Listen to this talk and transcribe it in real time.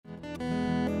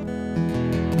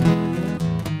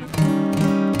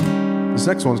This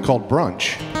next one's called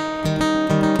Brunch.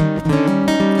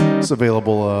 It's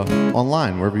available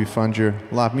online, wherever you find your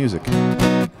live music. I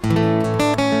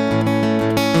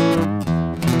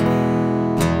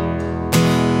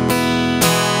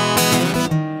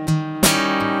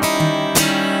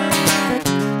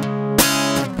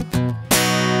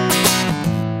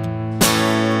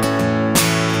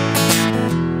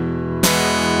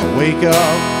wake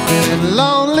up feeling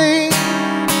lonely,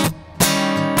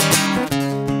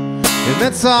 and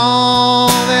that's all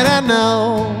that I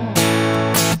know.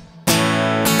 I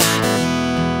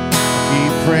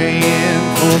keep praying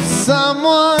for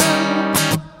someone.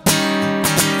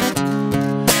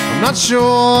 I'm not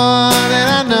sure that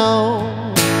I know.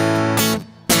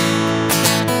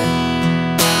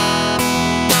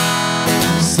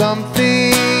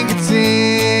 Something gets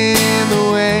in the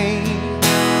way.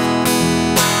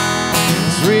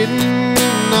 It's written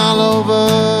all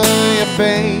over your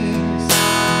face.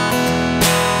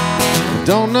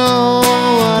 Don't know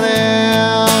what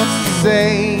else to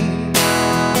say.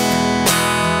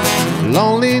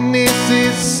 Loneliness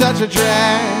is such a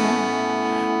drag.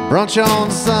 Brunch on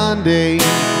Sunday.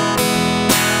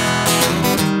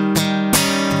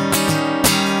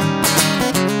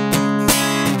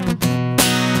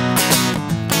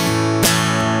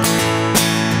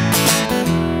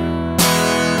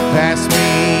 Pass me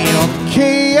your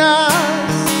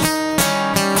chaos.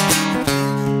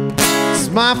 It's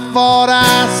my fault,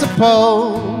 I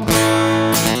suppose.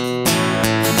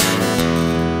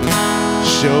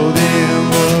 Show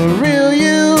them the real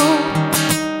you,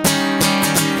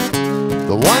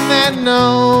 the one that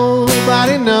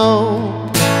nobody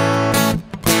knows.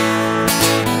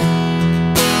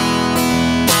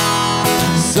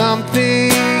 Something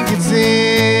gets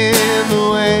in the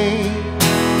way.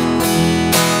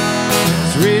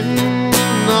 It's written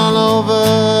all over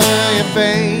your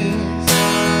face.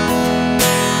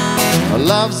 Our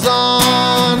love's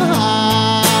on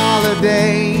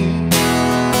holiday.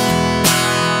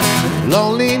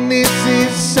 Loneliness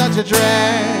is such a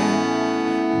drag.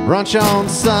 Brunch on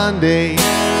Sunday.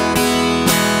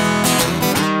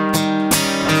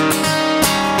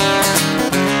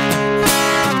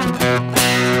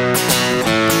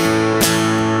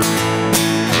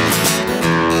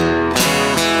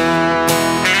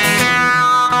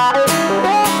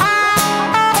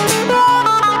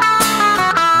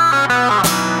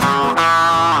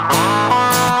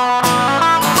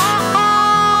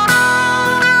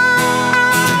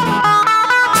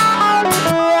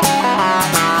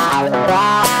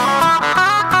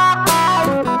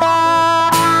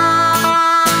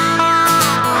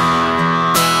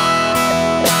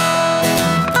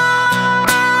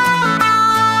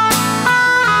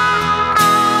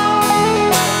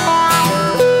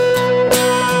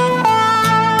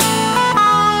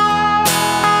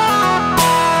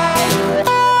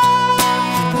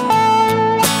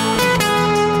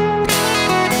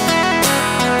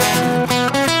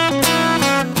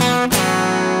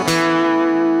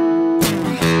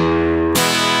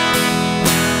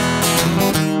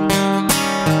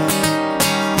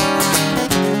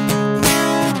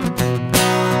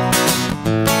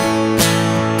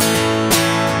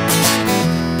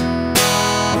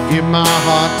 Give my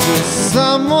heart to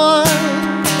someone,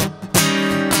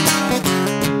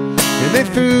 and they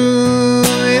threw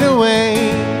it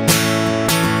away.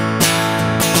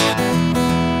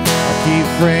 I keep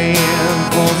praying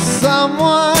for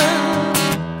someone,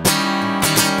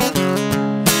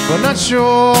 but not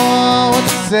sure what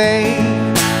to say.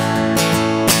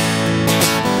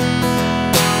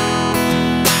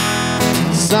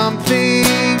 Something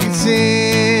gets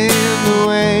in the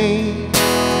way.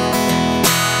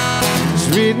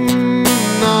 Written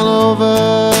all over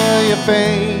your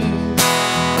face.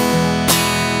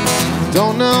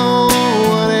 Don't know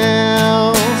what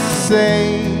else to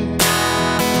say.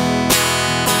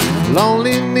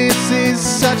 Loneliness is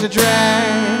such a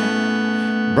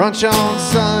drag. Brunch on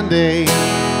Sunday.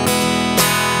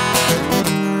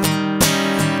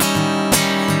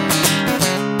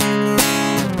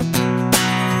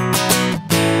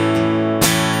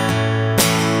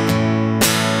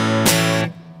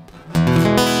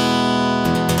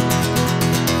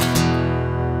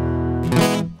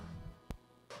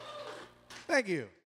 Thank you.